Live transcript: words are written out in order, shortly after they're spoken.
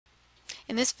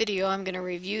In this video, I'm going to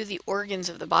review the organs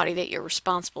of the body that you're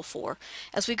responsible for.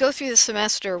 As we go through the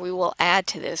semester, we will add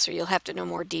to this, or you'll have to know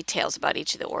more details about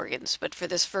each of the organs. But for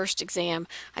this first exam,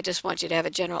 I just want you to have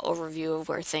a general overview of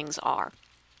where things are.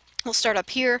 We'll start up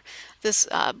here. This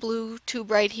blue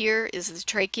tube right here is the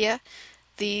trachea.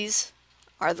 These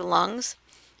are the lungs.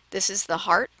 This is the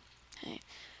heart. Okay.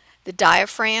 The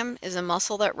diaphragm is a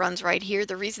muscle that runs right here.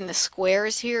 The reason the square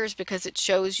is here is because it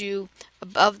shows you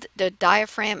above the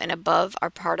diaphragm and above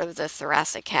are part of the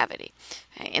thoracic cavity.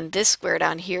 Okay, and this square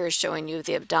down here is showing you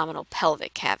the abdominal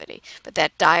pelvic cavity. But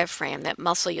that diaphragm, that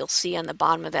muscle you'll see on the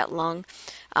bottom of that lung,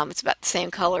 it's about the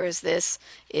same color as this,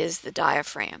 is the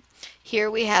diaphragm. Here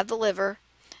we have the liver,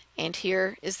 and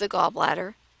here is the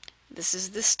gallbladder. This is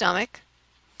the stomach.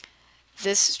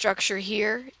 This structure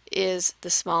here is the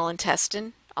small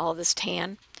intestine, all of this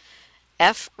tan.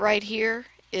 F right here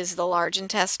is the large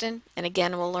intestine, and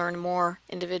again we'll learn more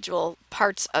individual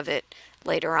parts of it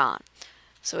later on.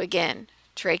 So again,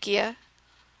 trachea,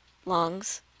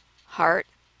 lungs, heart,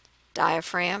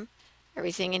 diaphragm.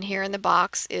 Everything in here in the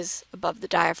box is above the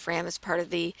diaphragm as part of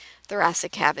the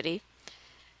thoracic cavity.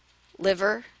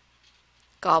 Liver,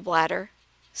 gallbladder,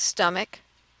 stomach,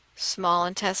 small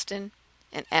intestine,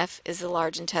 and F is the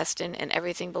large intestine, and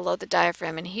everything below the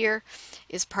diaphragm in here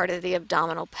is part of the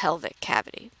abdominal pelvic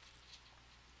cavity.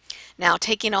 Now,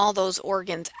 taking all those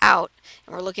organs out,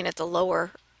 and we're looking at the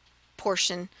lower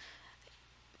portion,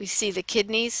 we see the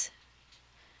kidneys,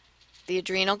 the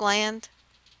adrenal gland,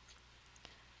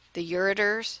 the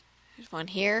ureters, there's one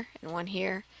here and one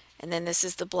here, and then this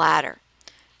is the bladder.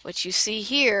 What you see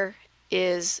here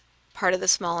is part of the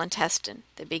small intestine,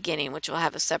 the beginning, which will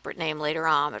have a separate name later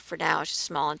on, but for now it's just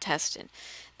small intestine.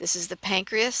 This is the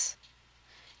pancreas.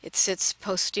 It sits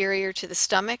posterior to the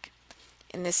stomach,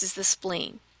 and this is the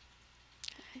spleen.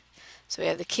 Okay. So we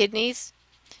have the kidneys.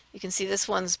 You can see this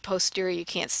one's posterior, you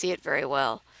can't see it very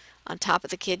well. On top of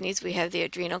the kidneys we have the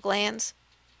adrenal glands,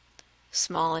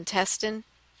 small intestine,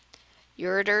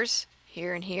 ureters,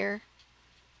 here and here,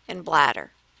 and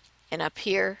bladder. And up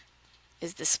here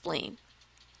is the spleen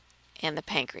and the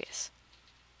pancreas.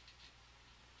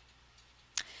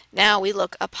 Now we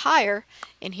look up higher,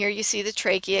 and here you see the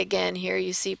trachea again. Here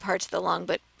you see parts of the lung,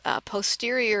 but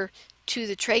posterior to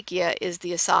the trachea is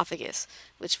the esophagus,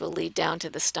 which will lead down to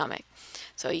the stomach.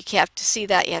 So you have to see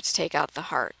that, you have to take out the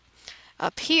heart.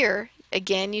 Up here,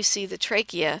 again, you see the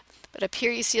trachea, but up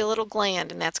here you see a little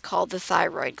gland, and that's called the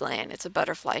thyroid gland. It's a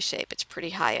butterfly shape. It's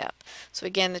pretty high up. So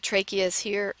again, the trachea is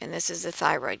here, and this is the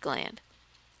thyroid gland.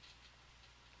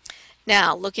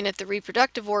 Now, looking at the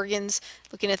reproductive organs,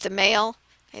 looking at the male,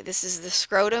 okay, this is the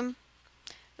scrotum.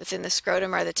 Within the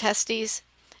scrotum are the testes,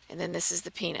 and then this is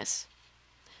the penis.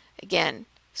 Again,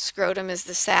 scrotum is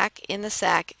the sac, in the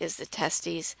sac is the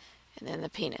testes, and then the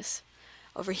penis.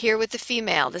 Over here with the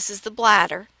female, this is the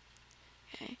bladder.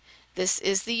 Okay. This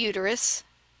is the uterus.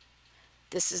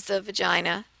 This is the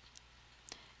vagina.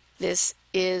 This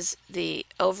is the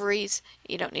ovaries.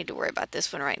 You don't need to worry about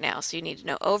this one right now, so you need to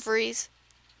know ovaries,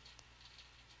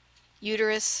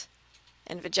 uterus,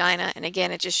 and vagina, and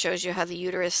again it just shows you how the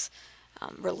uterus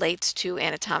relates to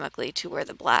anatomically to where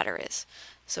the bladder is.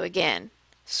 So again,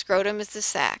 scrotum is the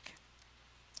sac,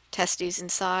 testes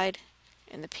inside,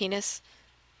 and the penis,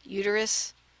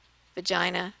 uterus,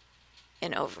 vagina,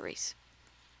 and ovaries.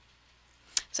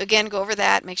 So again, go over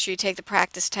that, make sure you take the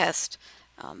practice test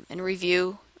and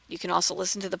review. You can also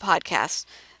listen to the podcast,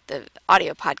 the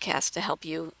audio podcast, to help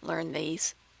you learn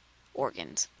these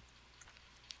organs.